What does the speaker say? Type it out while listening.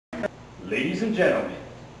Ladies and gentlemen,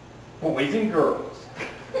 boys and girls,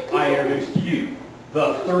 I introduce to you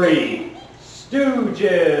the three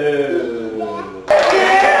Stooges.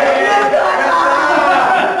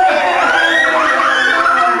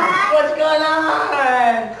 What's going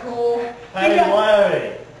on? Cool. Hey,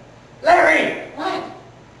 Larry. Larry! What?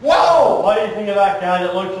 Whoa! What do you think of that guy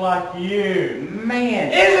that looks like you?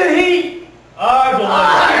 Man, isn't he? Ugly.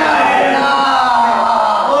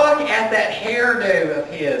 Look at that hairdo of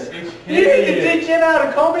his. You need to teach him how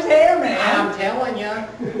to comb his hair, man. I'm telling you,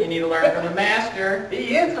 you need to learn from the master.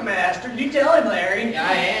 He is the master. You tell him, Larry.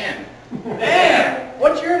 I am. Man,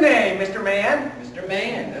 what's your name, Mr. Man? Mr.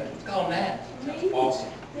 Man, let's call him that. That's awesome.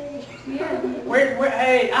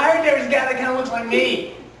 Hey, I heard there was a guy that kind of looks like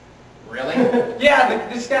me. Really? Yeah,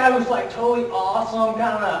 this guy was like totally awesome,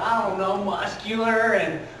 kind of, I don't know, muscular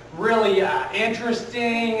and really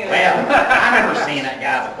interesting. Well, I've never seen that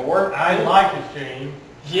guy before. I'd like to see him.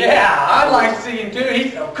 Yeah, I'd like to see him too.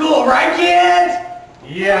 He's so cool, right, kids?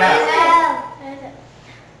 Yeah.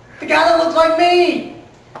 The guy that looks like me.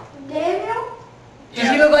 Daniel? Does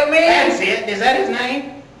he look like me? That's it. Is that his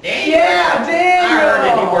name? Daniel. Yeah, Daniel. I heard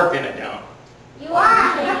that he worked in a dump. You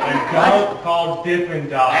are. A dump called Dippin'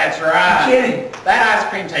 Dog. That's right. I'm kidding. That ice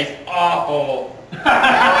cream tastes awful. It's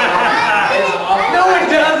awful. No, it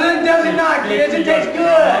doesn't. Does it not, kids? It tastes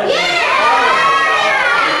good.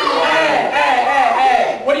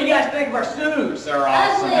 Hey. What do you guys think of our suits? They're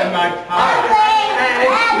awesome. And my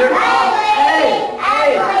tie. They're awesome.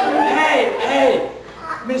 Hey,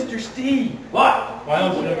 Mr. Steve. What? Why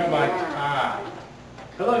don't you look at my tie?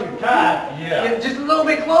 Look at your tie? Yeah. Get just a little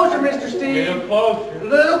bit closer, Mr. Steve. Get him closer. A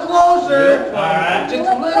little closer. All right. Just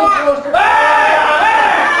a little closer.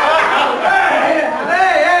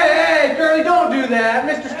 Hey, Curly, don't do that.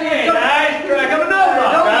 Mr. Steve, Hey, come. nice try. Come on over.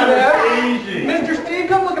 Don't do that. Easy. Mr. Steve,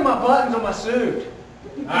 come look at my buttons on my suit.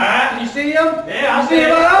 All right. You see them? Yeah, I You see see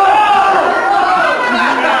them? it.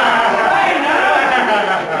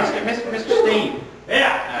 Mr. Steve.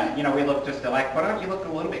 Yeah. You know, we look just alike. Why don't you look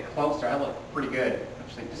a little bit closer? I look pretty good.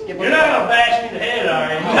 Just give a You're little not going to bash me in the head,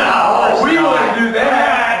 are you? No, we wouldn't do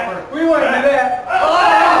that. We wouldn't do that.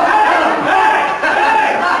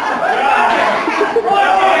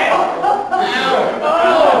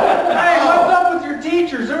 Hey, what's up with your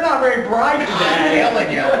teachers? They're not very bright I'm today.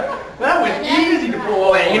 telling you. That was easy to pull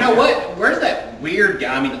away. You know what? Where's that weird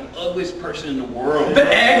guy? I mean, the ugliest person in the world. The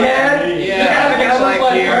egghead? Yeah, The guy looks looks like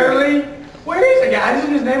like you. Curly? Where is the guy?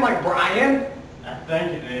 Isn't his name like Brian? I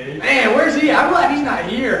think it is. Man, where's he? I'm glad he's not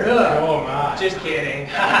here. Ugh. Oh, my. Just kidding.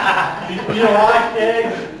 You know like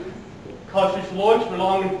eggs? Because his looks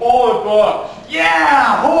belong in horror books.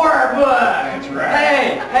 Yeah, horror book. That's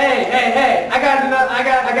right. Hey! I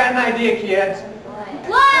got an idea, kids.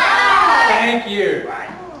 What? Thank you.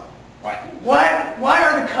 What? Why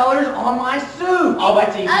are the colors on my suit? Oh,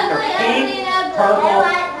 that's easy. They're Ugly, pink, ugly, purple,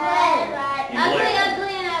 red, and ugly, blue. ugly,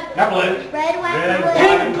 and ugly. not blue. Red, white, Red, blue.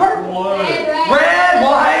 Pink and purple. Blue. Red,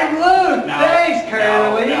 white, blue. No, Thanks,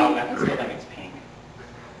 Curly. No, I still think it's pink.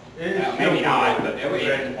 It No, is maybe still not, blue. but it was-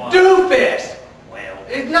 Red and white. Doofus. Well,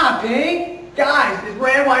 It's not pink. Guys, it's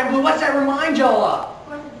red, white, blue. What's that remind y'all of?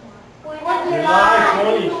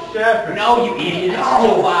 July 27th. no, you idiot. It's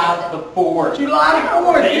July the 4th. July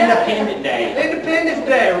 4th. The yeah. Independence Day. Independence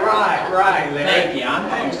Day. Right, Larry. Thank you. I'm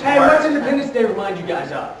Hey, smart. what's Independence Day remind you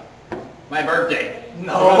guys of? My birthday.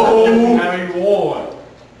 No. Heavy war.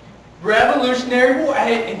 Revolutionary War.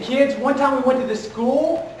 Hey, and kids, one time we went to the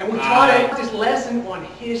school and we taught this lesson on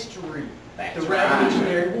history. That's The right.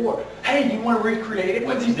 Revolutionary War. Hey, you want to recreate it for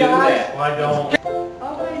Let's these do guys? that. Why don't?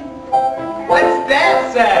 What's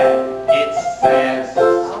that say? It says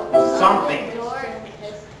something.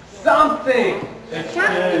 Something. It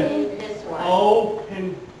says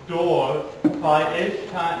open door by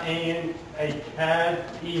S-K-N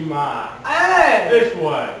Academy. Hey! This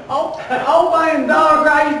way. Open dog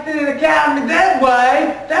right in the academy that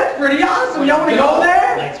way. That's pretty awesome. Y'all want to go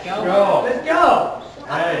there? Let's go. Go. Let's go.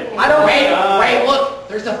 Hey. I don't Wait, look.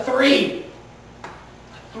 There's a 3.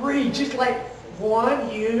 3, just like 1,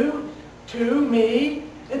 you, 2, me,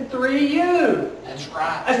 and 3, you. That's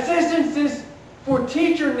right. Assistance is for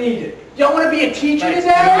teacher needed. Y'all want to be a teacher Let's today?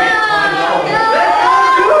 do it. Let's go.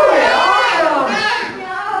 Let's do it. Awesome.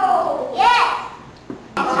 No. Yes.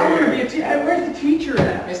 I want to be a teacher. Hey, where's the teacher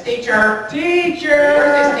at? Miss Teacher. Teacher.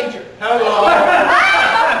 Where's this teacher? Hello.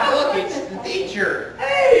 Look, it's the teacher.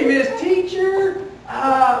 Hey, Miss Teacher.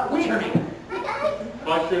 What's her name?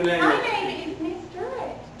 What's your name? My name is Miss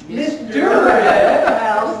Durrett. Miss Durrett.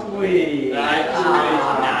 How sweet. Nice to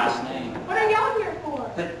Nice name. What are y'all here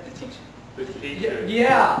for? The teacher. The teacher.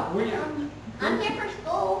 Yeah, we. I'm here for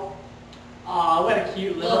school. Aw, what a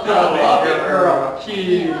cute little Puppet girl.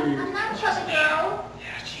 Cute. I'm not a puppet girl.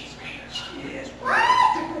 Yeah, she's weird. She is. What?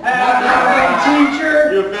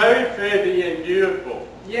 Teacher? You're very pretty and beautiful.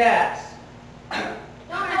 Yes. Don't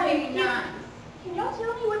have any nice. Can y'all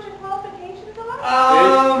tell me what your qualifications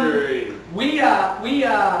are? History. We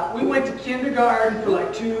went to kindergarten for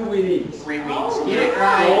like 2 weeks. 3 weeks. Oh, Get it yeah.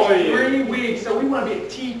 right. Oh, yeah. 3 weeks, so we want to be a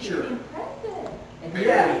teacher. Impressive.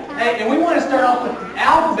 Yeah, hey, and we want to start off with the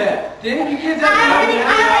alphabet. Didn't you kids have I already the know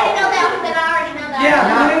the alphabet. I already know that. Yeah,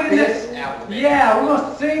 Not we're gonna this do- alphabet. Yeah, we're going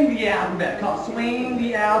to sing the alphabet, called Swing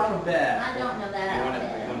the Alphabet. I don't know that You wanna-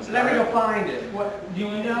 alphabet. you wanna So let me go start? find it. What, do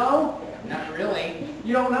you know? Not really.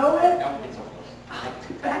 You don't know it? No, it's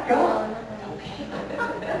almost. Back up.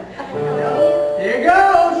 Oh, Here it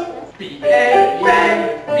goes. B-A-N,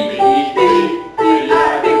 B-E-B,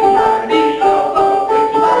 B-I-B-I-B-O-O,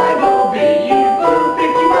 Bible, B-U-Boo,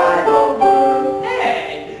 Bicky Bible, Boo. A,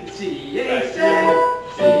 T-H-A,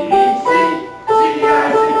 C-E-C,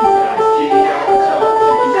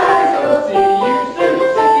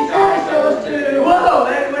 C-I-C-C-I-C-O-C-U-C-C-I-C-O-C. Whoa,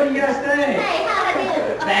 what do you guys think? Hey, how'd I do?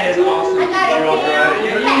 That is awesome. I got it down.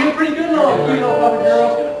 Yeah, you're pretty good little puppet girl.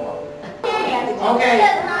 Okay. Okay.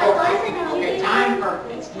 Okay, it's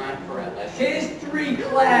time for a lesson. History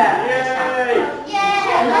class. Yay! Yeah,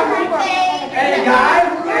 that's my favorite. Hey guys,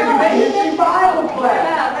 we're going to do history Bible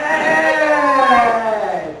class.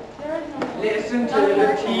 Hey! Listen to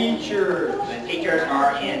the teachers. The teachers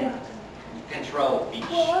are in control. Be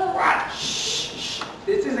quiet. Shh.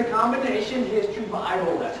 This is a combination history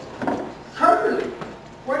Bible lesson. Curly,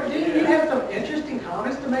 didn't you have some interesting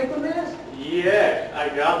comments to make on this? Yes, I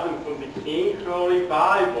got them from the King Holy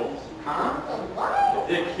Bible. Huh? What?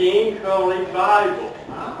 The King Holy Bible.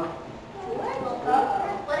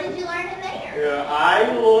 What did you learn in there?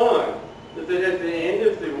 I learned that at the end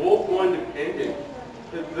of the War for Independence,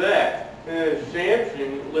 that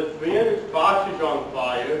Samson lit 300 boxes on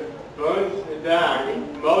fire, burned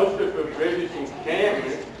down most of the British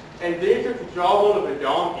encampment, and they took the jawbone of a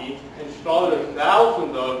donkey and slaughtered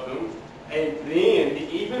 1,000 of them, and then he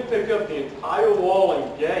even picked up the entire wall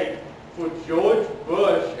and gate for George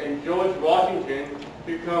Bush and George Washington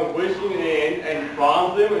to come wishing in and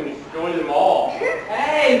bomb them and destroy them all.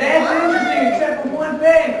 Hey, that's interesting except for one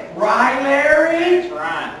thing. Right, Larry? That's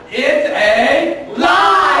right. It's a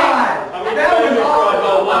lie! That was all a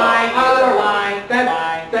lie. Other lie.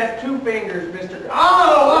 That's 2 fingers, Mr.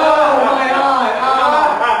 Oh, my eye.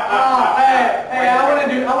 Hey, I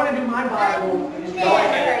want to do my Bible.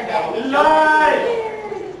 Lie!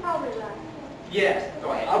 This is probably right. Yes.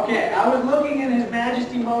 Go ahead. Okay, I was looking in His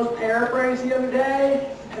Majesty Moe's paraphrase the other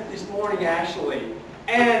day, this morning actually,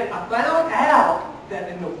 and I found out that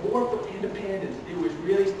in the War for Independence, it was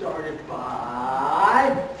really started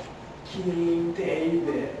by King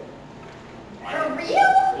David. For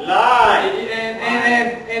real? Lie!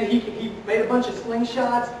 And he made a bunch of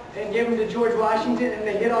slingshots and gave them to George Washington, and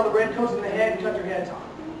they hit all the redcoats in the head and cut their heads off.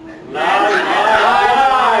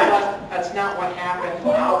 Lie! That's not what happened.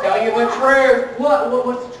 I'll tell you the truth.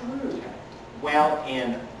 What's the truth? Well,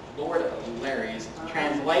 in Lord Larry's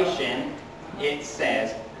translation, it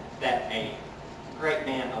says that a great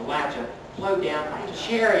man, Elijah, flew down a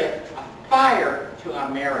chariot of fire to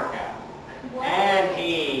America. And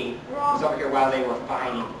he was over here while they were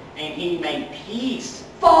fighting, and he made peace.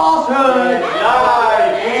 Falsehood!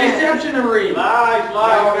 Lies! Deceptionary! Lies! No,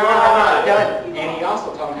 Lies! done. And he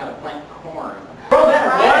also taught him how to plant corn.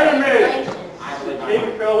 Wait a minute! I The believe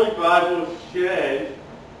King Holy Bible says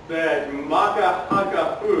that Maka Haka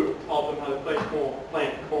Hu taught them how to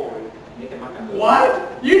plant corn. What?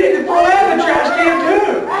 You need to throw that in the trash can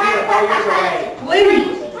too!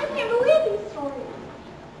 Please! I can't believe these stories.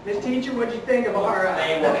 Miss Teacher, what'd you think of our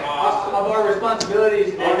They were awesome. of our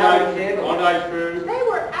responsibilities and how we handle On it? ice food. They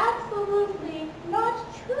were absolutely not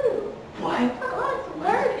true. What? God's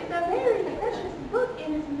Word is a very precious book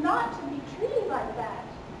and is not to be treated like that.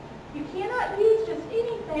 You cannot use just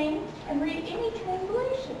anything and read any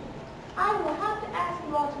translation. I will have to ask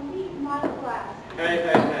you all to leave my class. Hey.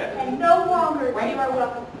 And no longer you are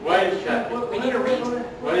welcome. Wait a second. We need to read.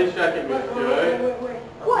 Wait a second, Miss Joy.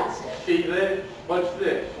 What? See this? What's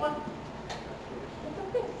this? What? It's a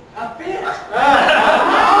fish. A fish! Ah!